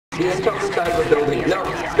The intel's inside of the building. No,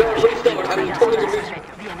 wait, no, I'm holding a video.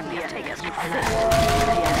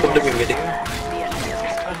 Holding a video?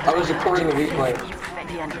 I was recording a replay. Are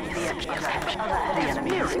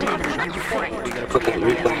you gonna put that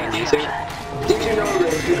replay on YouTube? Did you know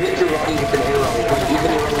that if you hit your body with an arrow,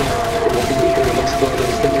 even your own arrow, it will explode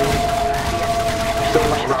instantly? So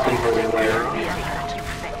like Robin Hood and arrow.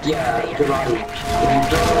 Yeah, Gerardi. If you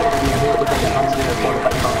throw it and you hit it with like a constant or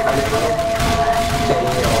fortified compound arrow, then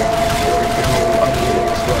it'll immediately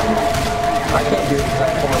explode. I can't do it because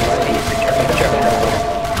I'm pulling my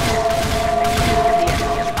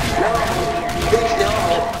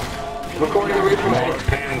recording the replay.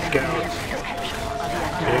 Pan scouts.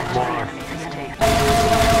 Big more.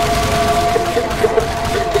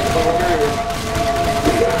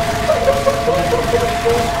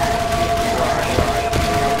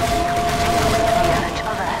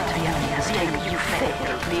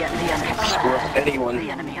 Screw anyone.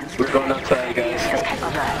 We're going outside, guys.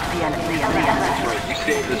 Right, you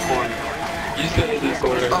save this one. You save this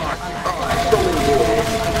one. I still didn't do it.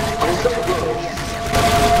 I'm so close.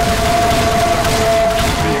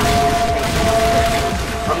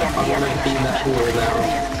 I'm gonna be in that cooler now,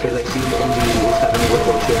 because I see the MD is having a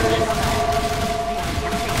whipple carry.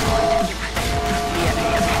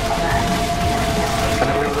 And I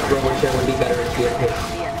know that roller chair would be better if you had hit.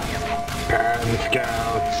 Pan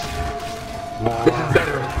scouts. This is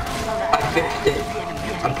better. I fixed it.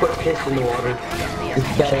 I put piss in the water.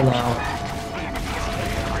 It's better now.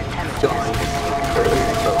 Gone.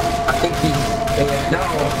 I think he's... No!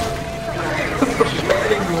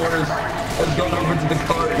 Manning Wars has gone over to the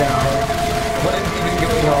cart now. What is even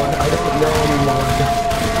going on? I don't know anymore.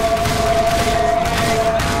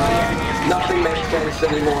 Nothing makes sense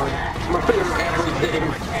anymore. Murder everything.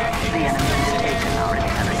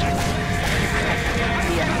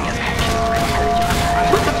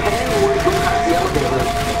 Let the Manning Wars go past the elevator.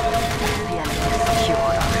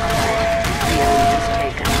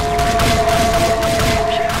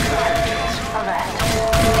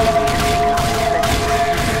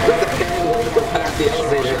 The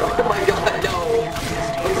elevator. Oh my god, no!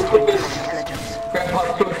 Uncle Clueless! Grandpa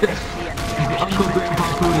Clueless! Uncle Grandpa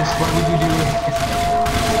Clueless, why would you do it?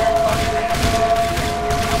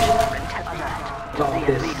 Stop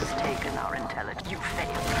this. You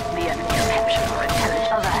failed. The enemy has captured our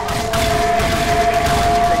intelligence.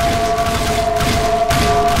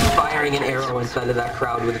 Firing an arrow inside of that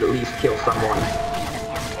crowd would at least kill someone.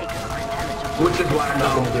 Which is why I'm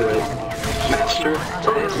not gonna do it. Master,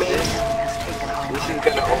 turn man. This is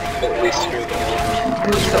gonna ultimately screw them.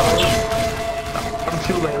 I'm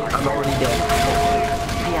too late. I'm already dead.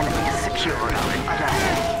 The enemy is secure.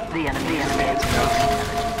 The enemy is dead.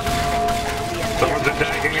 Someone's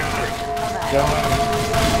attacking us.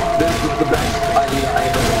 This was the best idea I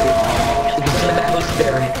have ever seen. It's that was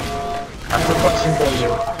scary. I have a question for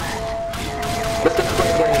you. Let's just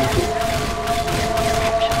play a game.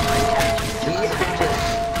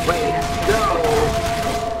 Wait, no!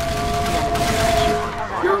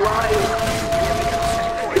 You're lying!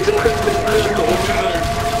 It's a Christmas miracle!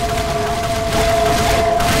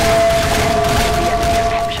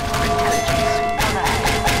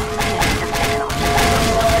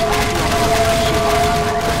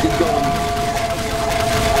 Keep going.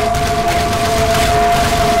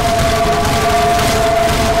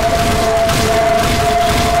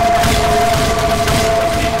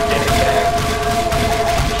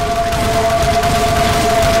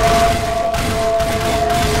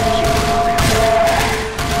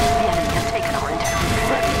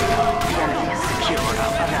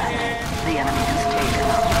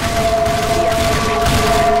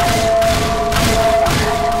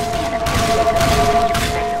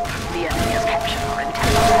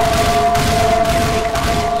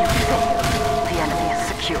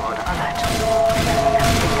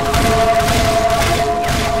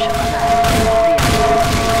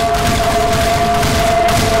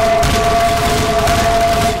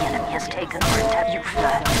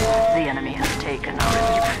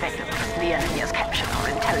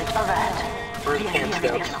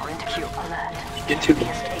 Get to The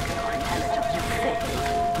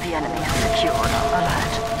enemy has secured our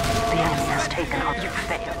alert. The enemy has taken our... You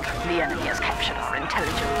failed. The enemy has captured our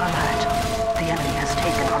intelligence. Alert. The enemy has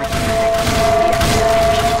taken our... You failed.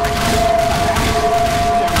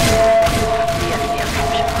 The enemy has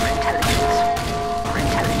captured our intelligence. Our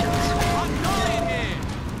intelligence.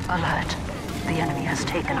 Alert. The enemy has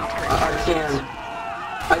taken our... I can.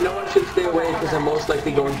 I know I should stay away because I'm most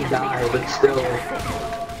likely going to die, but still.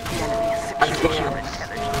 I can't.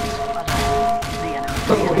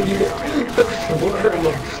 swarm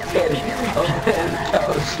of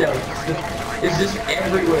Cow Scouts is just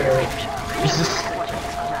everywhere. It's just...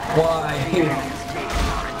 Why?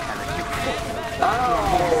 Oh,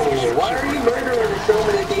 why are you murdering so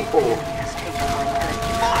many people?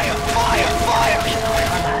 Fire! Fire! Fire!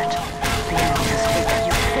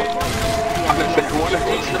 I'm gonna pick one of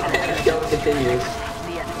these. The scout continues.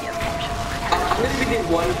 I'm gonna begin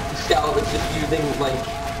one scout that's just using, like,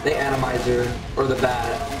 the atomizer or the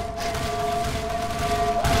bat.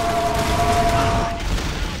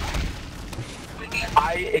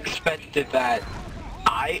 I expected that.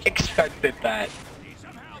 I expected that.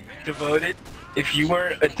 Devoted, if you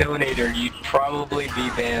weren't a donator, you'd probably be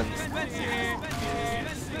banned.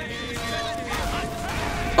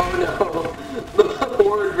 Oh no, the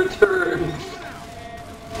Horde returns.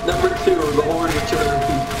 Number 2, the Horde returns.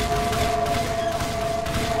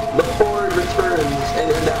 The Horde returns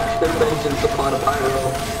and enacts their vengeance upon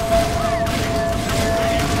Pyro.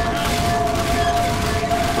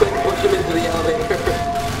 Quick, push him into the elevator.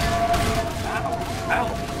 Ow.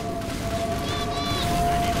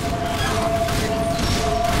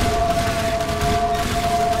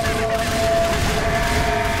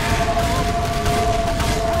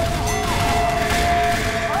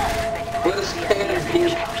 Let us cannon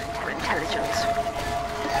deep. For intelligence.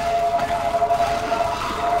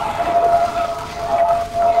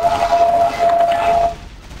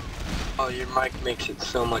 Oh, your mic makes it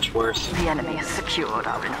so much worse. The enemy has secured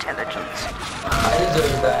our intelligence. I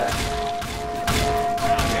deserve that.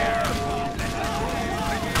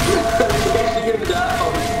 Take him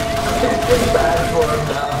down. It's bad for him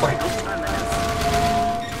now.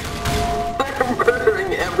 They're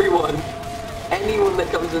murdering everyone. Anyone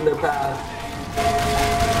that comes in their path.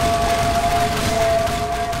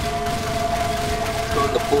 Go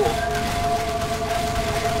in the pool.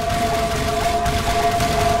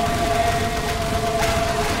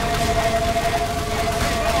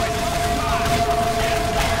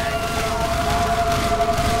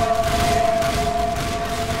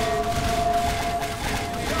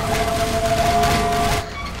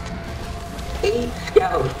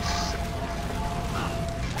 Scouts.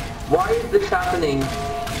 Why is this happening?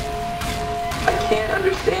 I can't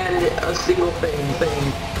understand a single thing.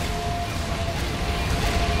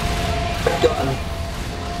 Done.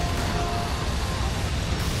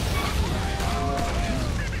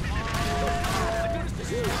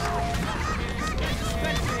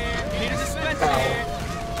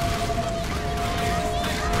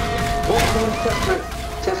 Well,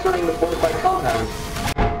 test running the fortified compound.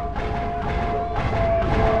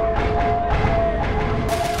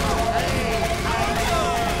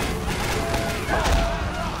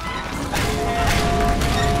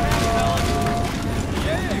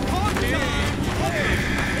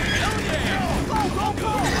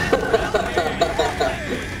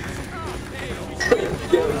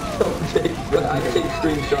 I take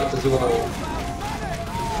screenshots as well.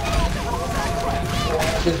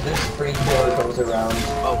 Watch as this screen door comes around.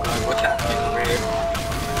 Oh god, what's happening over here?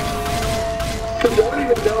 I don't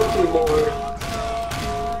even know anymore.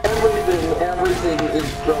 Everything is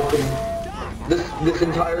broken. This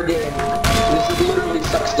entire game. This is literally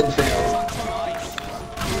Sexton fail.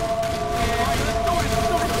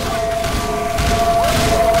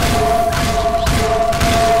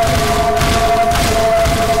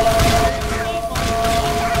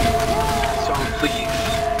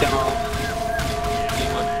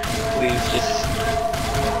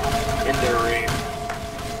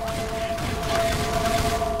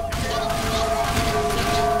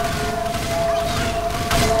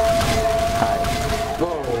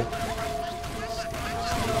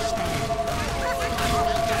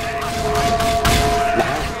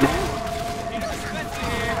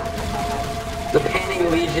 The Panning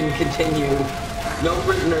Legion continue. No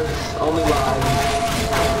prisoners, only lives.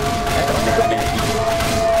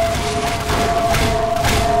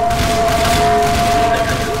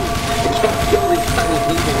 I can't kill these tiny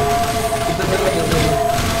people. It's amazing.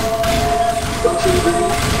 Don't you agree?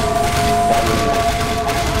 No,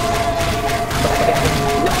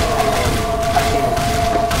 I can't.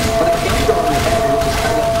 But I can't go on the head, which is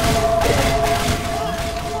kind of dead.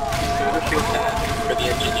 I feel bad for the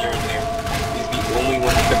engineer in there. He's the only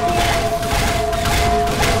one kept in there.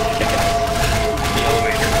 Check out the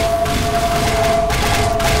elevator.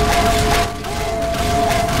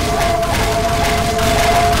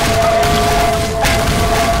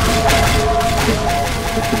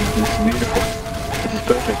 This is beautiful. This is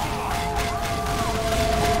perfect.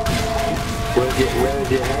 Where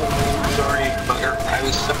did you have? Sorry, bugger. I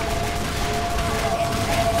was so...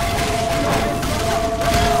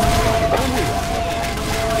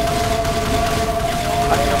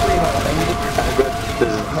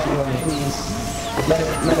 please. Medic,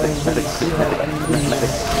 please help,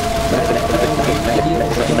 Medic.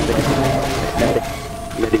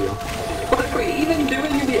 But wait, even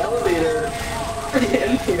doing the elevator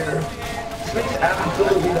in here, this makes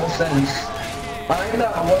absolutely no sense. I'm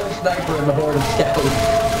not one sniper in the Horde of Scouts.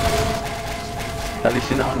 At least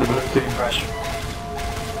you're not on the blue team. Pressure.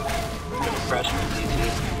 Pressure.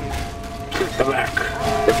 Come back.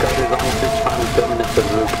 The cut is almost 6 minutes of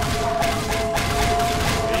loop.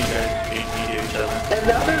 You guys hate each other. And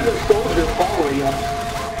now there's a soldier following us.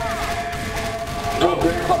 No. Oh,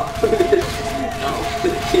 Grandpa. No.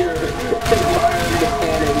 Here, admiring the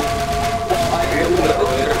cannon. I am the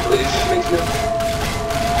elevator, please. Makes no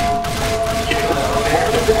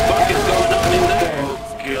What the fuck is going on in there? Oh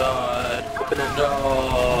god. Open the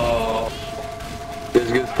door.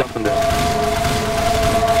 There's good stuff in there.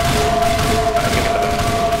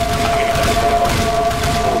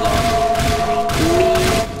 Hold on.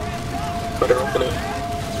 Better open it.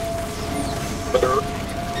 Better.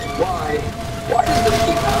 Why? Why does this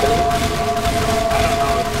keep happening? I don't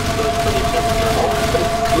know.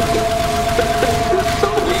 It's so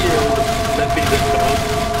weird. That'd be the code.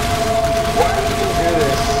 Why do you do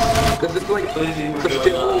this? Does it like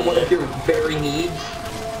fulfill one of your very needs?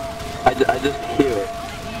 I just hear it.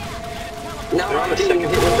 Now They're on I'm the being second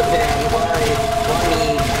hit with the pan. Why me?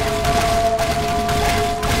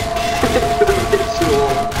 The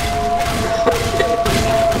ritual. Okay.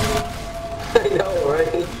 I know,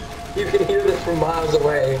 right? You can hear this from miles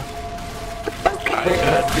away.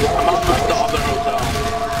 I'm almost to other hotel.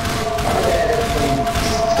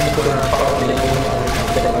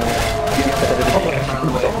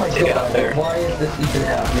 Oh my god, why is this even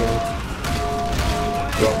happening?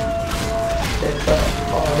 It's,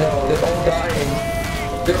 oh no, they're all dying.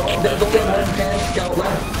 There's only one pan scout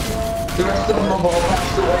left. The rest of them have all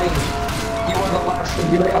passed away. You are the last of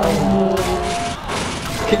your own.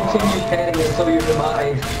 Continue panning until your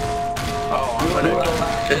demise. Oh, I'm You are the gonna...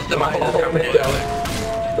 last His demise is coming in.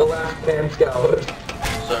 the last pan scout.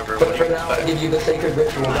 Server, But what do for you now, I expect? give you the sacred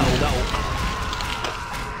ritual.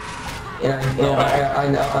 And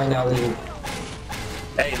I now leave.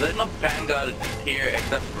 Hey, let no pan god here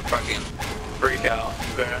except for fucking freak out,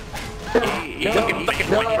 okay? He fucking went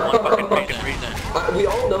for no fucking fucking reason. We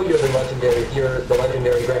all know you're the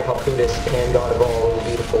legendary Grand Palpudus and God of all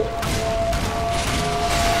beautiful.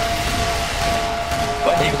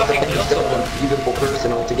 But he fucking You're killed still someone. a beautiful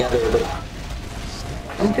person altogether, but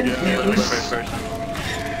I'm You're a living confused. person.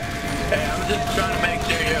 Hey, I'm just trying to make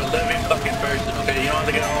sure you're a living fucking person, okay? You don't have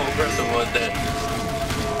to get all aggressive with it.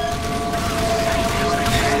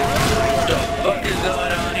 What the fuck is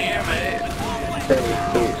going on here, mate? Hey,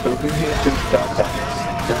 so who's here to start that?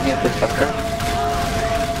 Don't you have to sucker?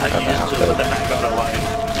 I used to, but then I got a wife.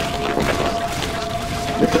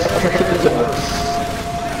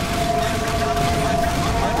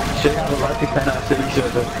 Should have a life you can after each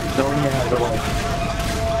other. No one here has a life.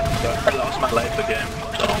 I lost my life again,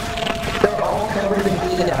 so... They're all covered in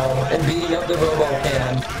beating out and beating up the robo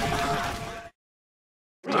can.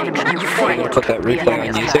 You failed. Put that replay on The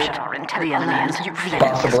enemy has YouTube. captured our intelligence. You failed.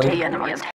 Possibly. The enemy has